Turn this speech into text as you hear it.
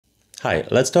Hi,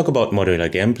 let's talk about modular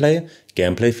gameplay,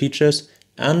 gameplay features,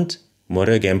 and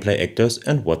modular gameplay actors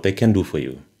and what they can do for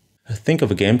you. Think of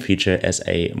a game feature as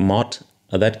a mod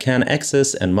that can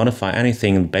access and modify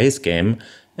anything in the base game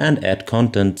and add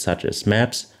content such as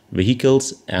maps,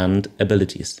 vehicles, and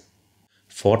abilities.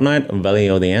 Fortnite, Valley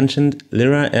of the Ancient,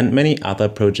 Lyra, and many other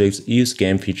projects use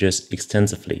game features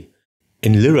extensively.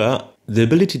 In Lyra, the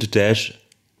ability to dash,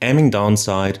 aiming down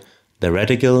sight, the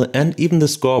reticle, and even the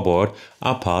scoreboard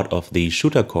are part of the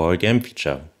shooter core game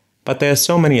feature. But there are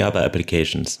so many other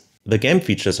applications. The game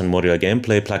features and modular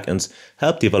gameplay plugins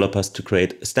help developers to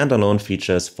create standalone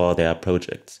features for their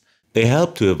projects. They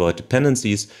help to avoid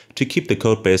dependencies, to keep the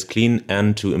codebase clean,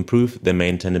 and to improve their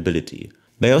maintainability.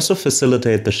 They also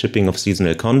facilitate the shipping of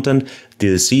seasonal content,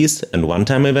 DLCs, and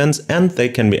runtime events, and they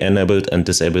can be enabled and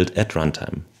disabled at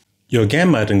runtime. Your game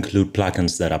might include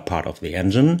plugins that are part of the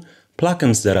engine,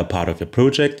 plugins that are part of your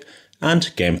project,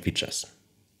 and game features.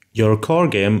 Your core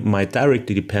game might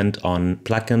directly depend on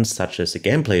plugins such as a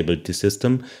gameplay ability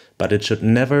system, but it should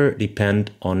never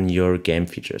depend on your game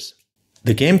features.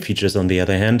 The game features, on the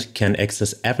other hand, can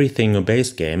access everything in your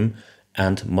base game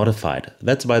and modify it.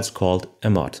 That's why it's called a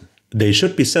mod. They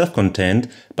should be self-contained,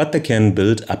 but they can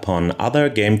build upon other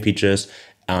game features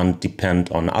and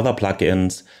depend on other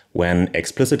plugins when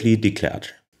explicitly declared.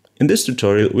 In this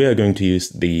tutorial, we are going to use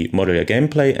the Modular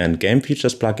Gameplay and Game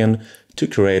Features plugin to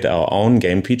create our own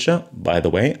game feature. By the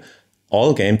way,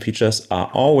 all game features are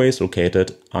always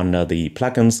located under the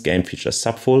Plugins Game Features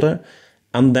subfolder.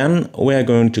 And then we are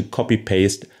going to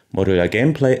copy-paste Modular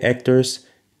Gameplay actors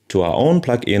to our own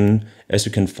plugin, as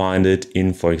you can find it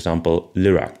in, for example,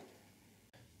 Lyra.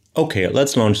 Okay,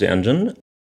 let's launch the engine.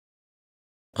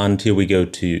 And here we go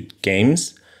to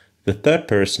Games, the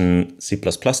third-person C++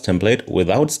 template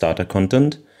without starter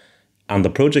content, and the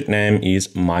project name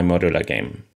is My Modular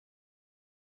Game.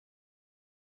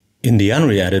 In the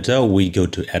Unreal editor, we go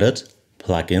to Edit,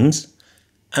 Plugins,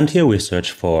 and here we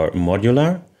search for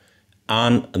Modular,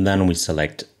 and then we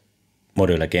select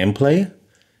Modular Gameplay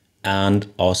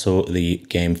and also the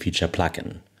Game Feature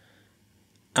plugin.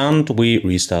 And we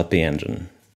restart the engine.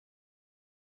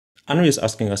 Unreal is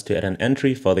asking us to add an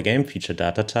entry for the game feature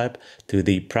data type to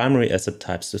the primary asset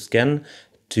types to scan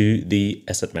to the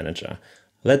asset manager.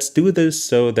 Let's do this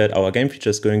so that our game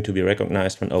feature is going to be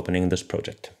recognized when opening this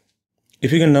project.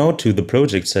 If you go now to the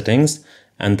project settings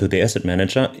and to the asset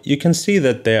manager, you can see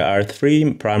that there are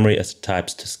three primary asset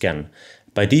types to scan.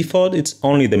 By default, it's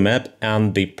only the map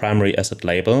and the primary asset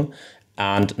label,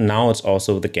 and now it's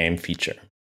also the game feature.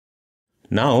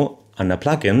 Now, under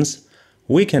plugins,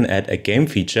 we can add a game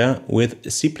feature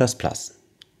with C++.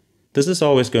 This is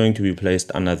always going to be placed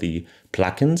under the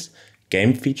Plugins,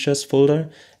 Game Features folder,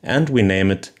 and we name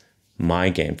it My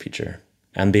Game Feature.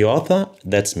 And the author,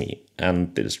 that's me,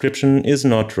 and the description is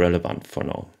not relevant for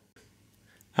now.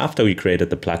 After we created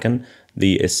the plugin,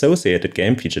 the associated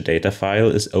game feature data file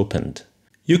is opened.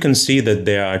 You can see that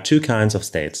there are two kinds of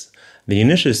states. The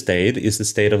initial state is the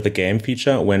state of the game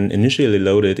feature when initially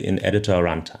loaded in editor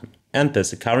runtime. And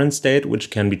there's a current state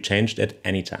which can be changed at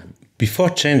any time. Before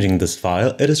changing this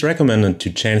file, it is recommended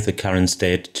to change the current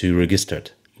state to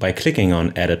registered. By clicking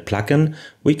on Edit Plugin,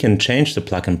 we can change the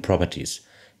plugin properties.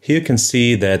 Here you can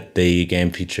see that the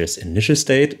game feature's initial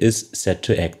state is set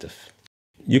to active.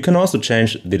 You can also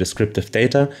change the descriptive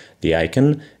data, the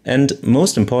icon, and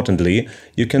most importantly,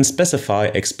 you can specify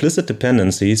explicit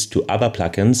dependencies to other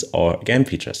plugins or game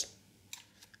features.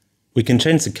 We can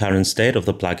change the current state of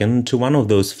the plugin to one of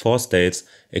those four states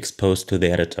exposed to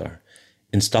the editor.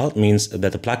 Installed means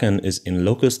that the plugin is in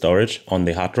local storage on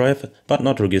the hard drive, but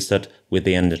not registered with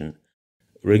the engine.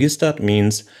 Registered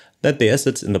means that the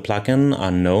assets in the plugin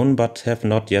are known but have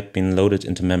not yet been loaded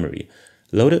into memory.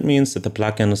 Loaded means that the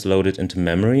plugin is loaded into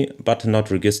memory but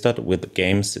not registered with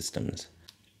game systems.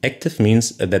 Active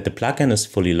means that the plugin is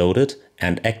fully loaded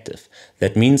and active.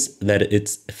 That means that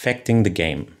it's affecting the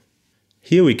game.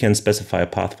 Here we can specify a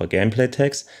path for gameplay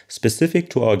tags specific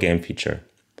to our game feature.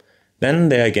 Then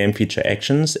there are game feature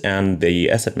actions and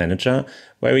the asset manager,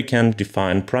 where we can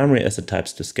define primary asset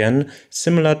types to scan,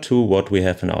 similar to what we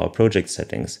have in our project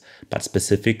settings, but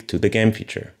specific to the game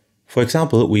feature. For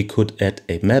example, we could add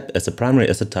a map as a primary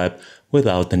asset type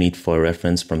without the need for a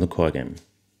reference from the core game.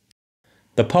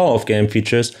 The power of game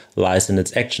features lies in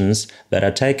its actions that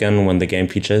are taken when the game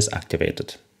feature is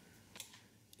activated.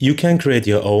 You can create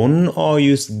your own or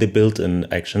use the built-in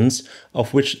actions,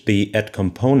 of which the Add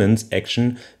Components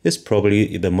action is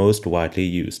probably the most widely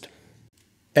used.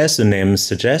 As the name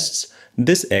suggests,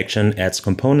 this action adds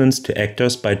components to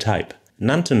actors by type.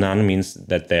 None to none means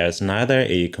that there is neither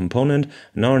a component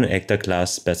nor an actor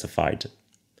class specified.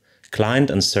 Client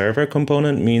and server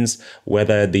component means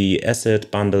whether the asset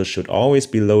bundle should always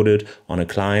be loaded on a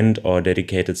client or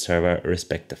dedicated server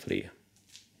respectively.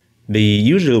 The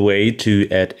usual way to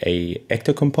add a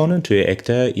actor component to your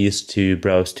actor is to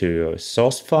browse to your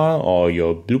source file or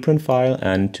your blueprint file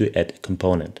and to add a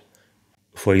component.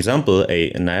 For example,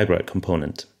 a Niagara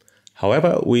component.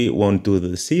 However, we won't do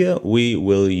this here, we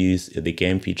will use the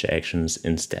game feature actions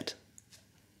instead.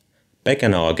 Back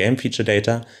in our game feature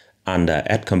data, under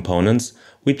Add Components,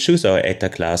 we choose our actor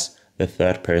class, the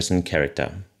third-person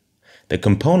character. The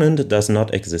component does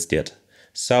not exist yet,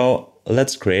 so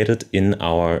let's create it in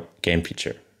our game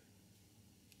feature.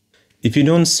 If you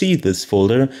don't see this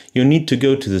folder, you need to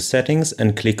go to the settings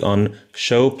and click on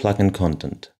Show Plugin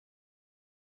Content.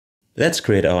 Let's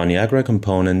create our Niagara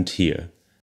component here.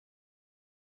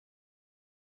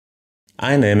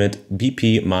 I name it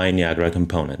BP My Niagara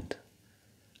component.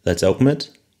 Let's open it.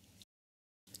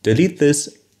 Delete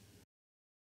this,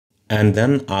 and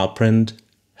then I'll print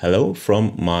hello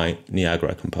from my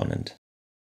Niagara component.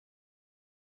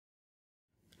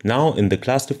 Now in the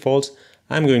class defaults,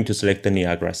 I'm going to select the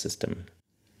Niagara system.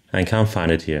 I can't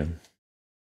find it here,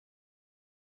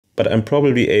 but I'm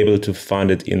probably able to find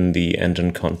it in the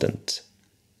engine content.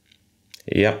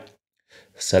 Yep,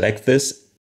 select this,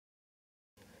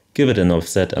 give it an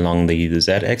offset along the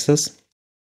z-axis,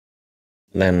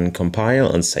 then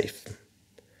compile and save.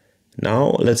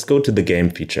 Now let's go to the game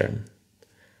feature.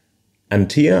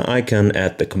 And here I can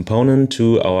add the component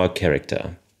to our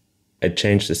character. I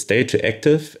change the state to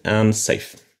active and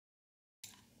save.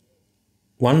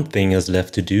 One thing is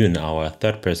left to do in our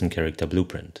third-person character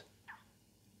blueprint.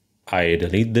 I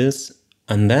delete this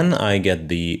and then I get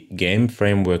the Game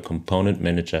Framework Component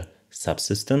Manager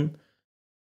subsystem,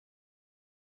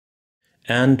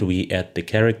 and we add the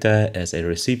character as a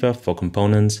receiver for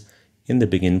components in the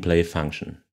begin play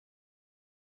function.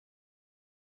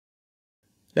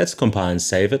 Let's compile and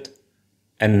save it.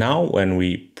 And now when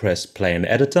we press play in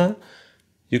editor,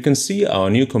 you can see our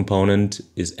new component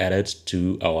is added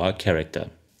to our character.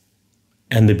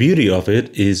 And the beauty of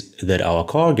it is that our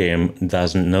core game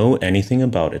doesn't know anything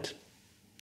about it.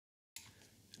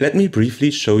 Let me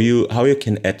briefly show you how you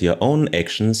can add your own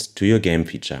actions to your game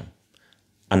feature.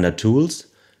 Under Tools,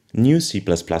 New C++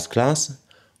 class,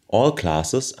 All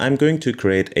Classes, I'm going to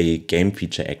create a game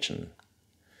feature action.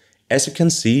 As you can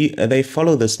see, they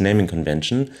follow this naming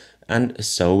convention, and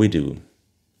so we do.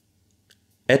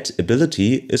 Add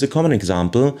ability is a common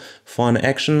example for an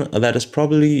action that is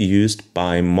probably used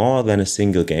by more than a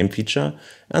single game feature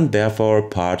and therefore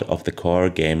part of the core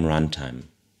game runtime.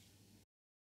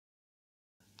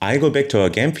 I go back to our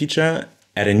game feature,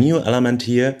 add a new element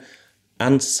here,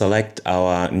 and select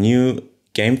our new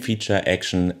game feature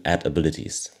action Add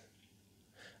Abilities.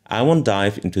 I won't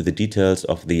dive into the details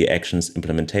of the action's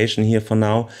implementation here for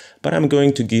now, but I'm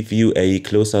going to give you a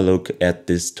closer look at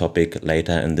this topic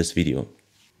later in this video.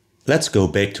 Let's go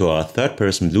back to our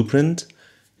third-person blueprint,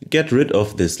 get rid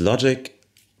of this logic,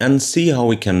 and see how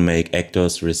we can make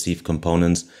actors receive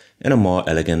components in a more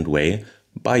elegant way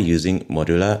by using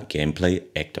modular gameplay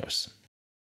actors.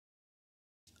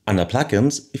 Under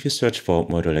plugins, if you search for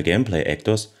modular gameplay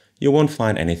actors, you won't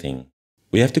find anything.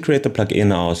 We have to create the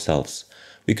plugin ourselves.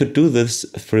 We could do this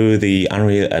through the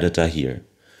Unreal editor here.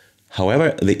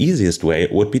 However, the easiest way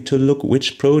would be to look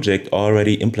which project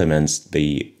already implements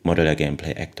the modular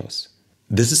gameplay actors.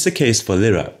 This is the case for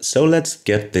Lyra, so let's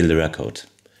get the Lyra code.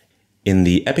 In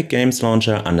the Epic Games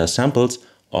Launcher under Samples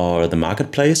or the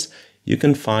Marketplace, you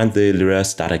can find the Lyra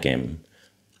starter game.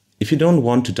 If you don't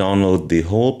want to download the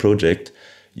whole project,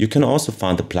 you can also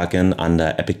find the plugin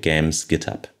under Epic Games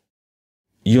GitHub.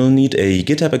 You'll need a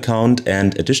GitHub account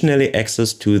and additionally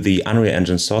access to the Unreal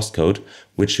Engine source code,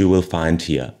 which you will find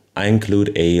here. I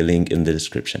include a link in the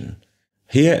description.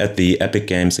 Here at the Epic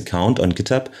Games account on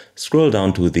GitHub, scroll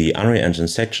down to the Unreal Engine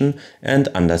section and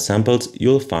under Samples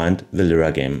you'll find the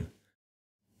Lyra game.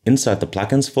 Inside the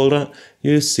Plugins folder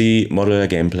you'll see Modular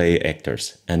Gameplay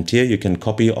Actors, and here you can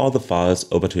copy all the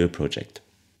files over to your project.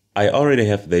 I already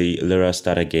have the Lyra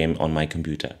starter game on my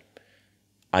computer.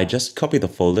 I just copy the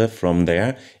folder from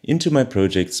there into my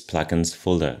project's plugins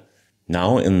folder.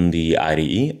 Now in the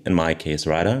IDE, in my case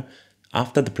Rider,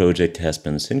 after the project has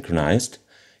been synchronized,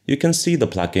 you can see the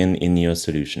plugin in your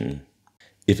solution.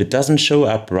 If it doesn't show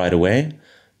up right away,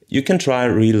 you can try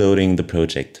reloading the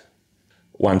project.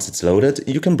 Once it's loaded,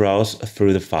 you can browse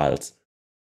through the files.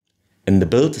 In the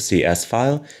build.cs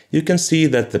file, you can see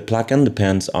that the plugin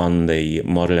depends on the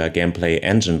Modular Gameplay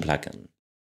Engine plugin.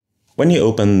 When you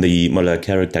open the modular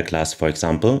character class, for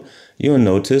example, you will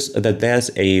notice that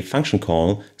there's a function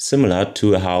call similar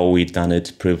to how we've done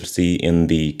it previously in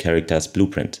the character's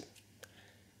blueprint.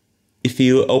 If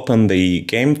you open the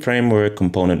Game Framework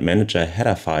Component Manager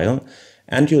header file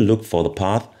and you look for the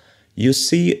path, you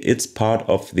see it's part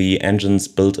of the engine's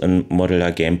built-in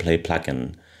modular gameplay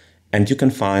plugin. And you can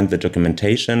find the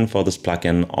documentation for this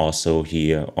plugin also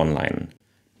here online.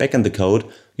 Back in the code,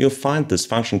 you'll find this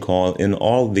function call in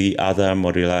all the other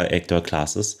modular actor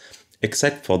classes,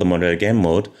 except for the modular game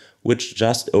mode, which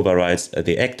just overrides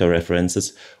the actor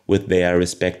references with their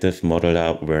respective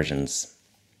modular versions.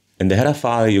 In the header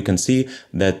file, you can see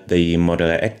that the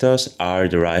modular actors are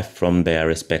derived from their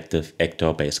respective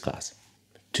actor base class.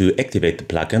 To activate the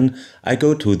plugin, I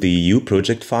go to the U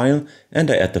project file and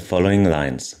I add the following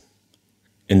lines.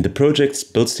 In the project's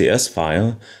builds.ts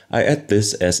file, I add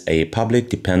this as a public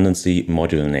dependency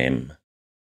module name.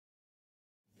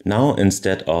 Now,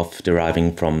 instead of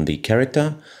deriving from the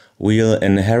character, we'll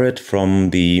inherit from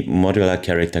the modular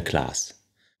character class.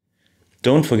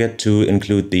 Don't forget to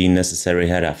include the necessary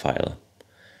header file.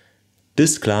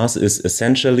 This class is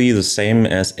essentially the same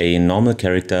as a normal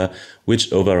character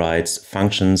which overrides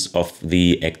functions of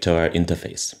the actor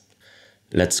interface.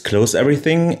 Let's close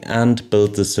everything and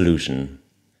build the solution.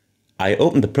 I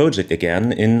open the project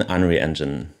again in Unreal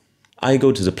Engine. I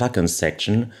go to the plugins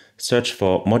section, search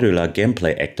for modular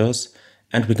gameplay actors,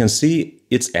 and we can see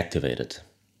it's activated.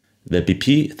 The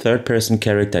BP third-person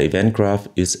character event graph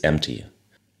is empty.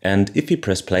 And if you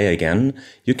press play again,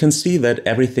 you can see that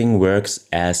everything works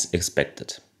as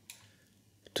expected.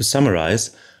 To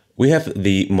summarize, we have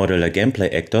the modular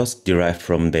gameplay actors derived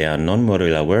from their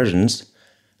non-modular versions.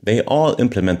 They all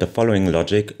implement the following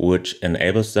logic, which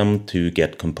enables them to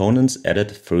get components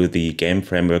added through the Game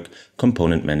Framework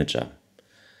Component Manager.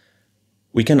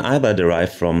 We can either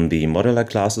derive from the modular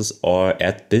classes or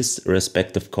add this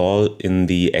respective call in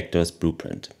the actor's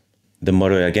blueprint. The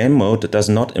modular game mode does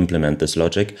not implement this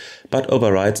logic, but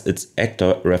overrides its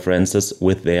actor references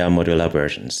with their modular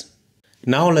versions.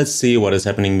 Now let's see what is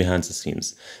happening behind the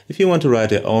scenes. If you want to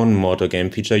write your own mod or game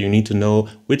feature, you need to know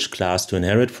which class to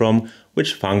inherit from,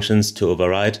 which functions to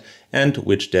override, and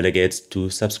which delegates to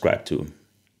subscribe to.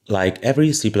 Like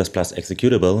every C++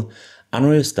 executable,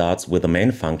 Unreal starts with a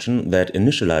main function that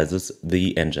initializes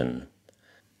the engine.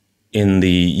 In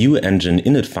the uEngine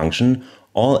init function,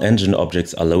 all engine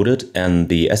objects are loaded and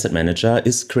the asset manager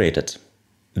is created.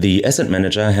 The asset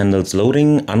manager handles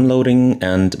loading, unloading,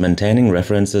 and maintaining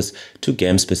references to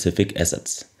game-specific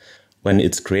assets. When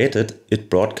it's created, it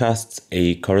broadcasts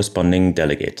a corresponding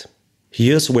delegate.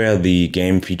 Here's where the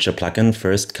Game Feature plugin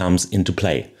first comes into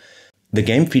play. The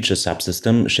Game Feature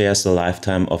subsystem shares the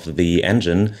lifetime of the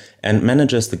engine and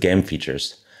manages the game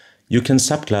features. You can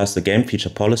subclass the Game Feature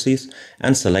policies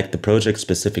and select the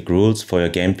project-specific rules for your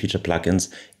Game Feature plugins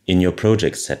in your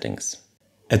project settings.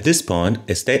 At this point,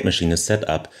 a state machine is set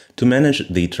up to manage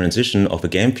the transition of a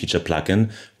Game Feature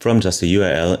plugin from just a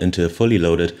URL into a fully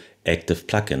loaded active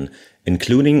plugin,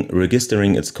 including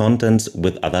registering its contents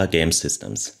with other game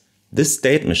systems. This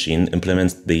state machine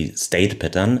implements the state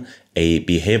pattern, a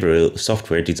behavioral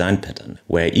software design pattern,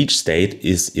 where each state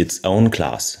is its own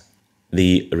class.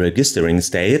 The registering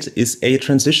state is a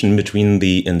transition between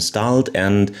the installed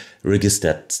and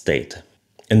registered state.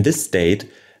 In this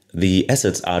state, the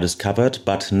assets are discovered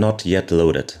but not yet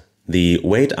loaded. The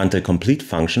wait until complete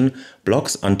function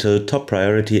blocks until top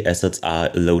priority assets are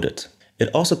loaded. It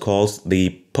also calls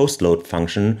the postload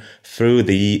function through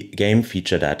the game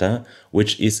feature data,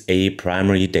 which is a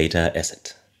primary data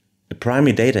asset. A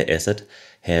primary data asset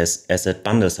has asset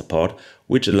bundle support,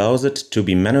 which allows it to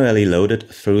be manually loaded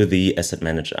through the asset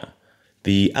manager.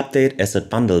 The update asset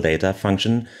bundle data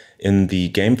function in the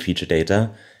game feature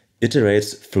data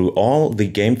iterates through all the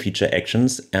game feature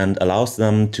actions and allows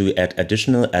them to add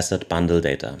additional asset bundle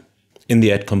data. In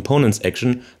the add components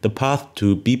action, the path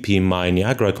to BP My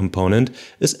Niagara component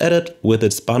is added with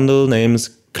its bundle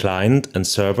names client and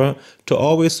server to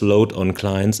always load on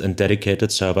clients and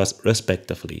dedicated servers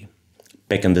respectively.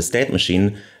 Back in the state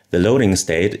machine, the loading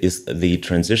state is the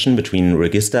transition between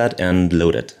registered and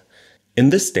loaded. In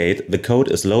this state, the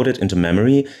code is loaded into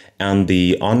memory and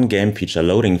the onGameFeature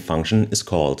loading function is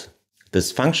called.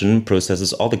 This function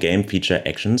processes all the game feature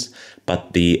actions,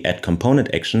 but the add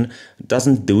component action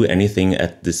doesn't do anything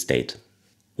at this state.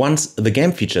 Once the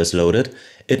game feature is loaded,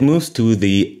 it moves to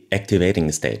the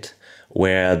activating state,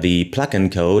 where the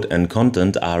plugin code and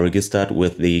content are registered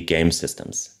with the game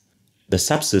systems. The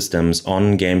subsystem's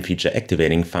onGameFeature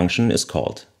activating function is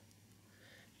called.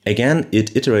 Again,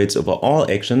 it iterates over all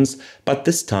actions, but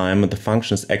this time the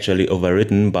function is actually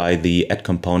overridden by the add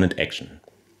component action.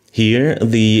 Here,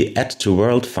 the add to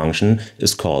world function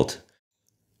is called.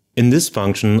 In this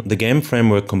function, the Game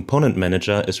Framework Component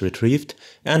Manager is retrieved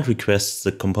and requests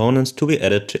the components to be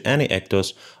added to any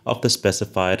actors of the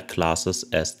specified classes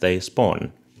as they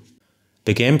spawn.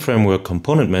 The Game Framework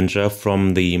Component Manager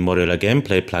from the Modular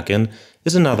Gameplay plugin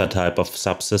is another type of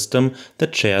subsystem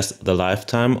that shares the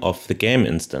lifetime of the game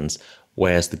instance,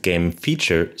 whereas the Game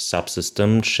Feature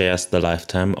subsystem shares the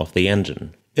lifetime of the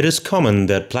engine. It is common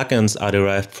that plugins are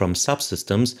derived from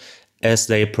subsystems as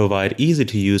they provide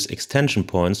easy-to-use extension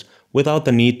points without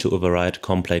the need to override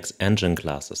complex engine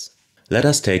classes. Let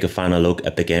us take a final look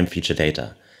at the game feature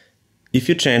data. If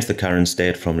you change the current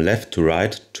state from left to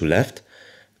right to left,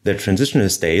 the transitional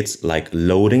states like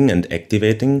loading and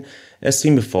activating, as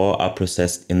seen before, are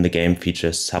processed in the game feature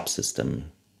subsystem.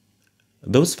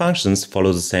 Those functions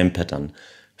follow the same pattern.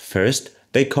 First,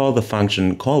 they call the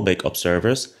function callback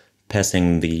observers,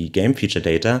 passing the game feature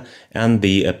data and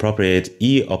the appropriate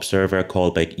eObserver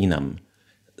callback enum.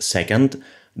 Second,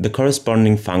 the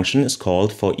corresponding function is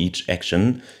called for each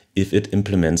action if it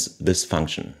implements this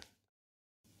function.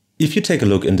 If you take a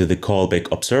look into the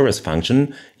callback observers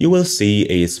function, you will see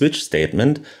a switch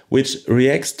statement which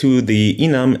reacts to the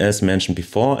enum as mentioned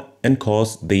before and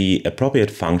calls the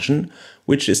appropriate function,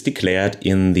 which is declared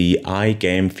in the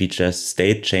iGameFeature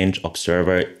state change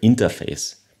observer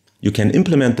interface. You can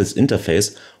implement this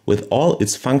interface with all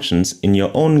its functions in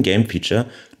your own game feature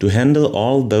to handle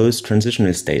all those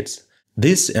transitional states.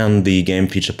 This and the game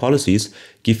feature policies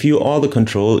give you all the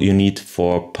control you need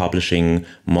for publishing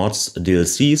mods,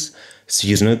 DLCs,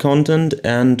 seasonal content,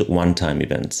 and one-time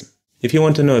events. If you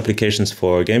want to know applications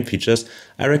for game features,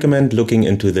 I recommend looking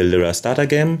into the Lyra starter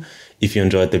game. If you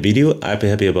enjoyed the video, I'd be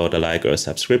happy about a like or a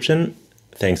subscription.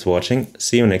 Thanks for watching.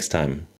 See you next time.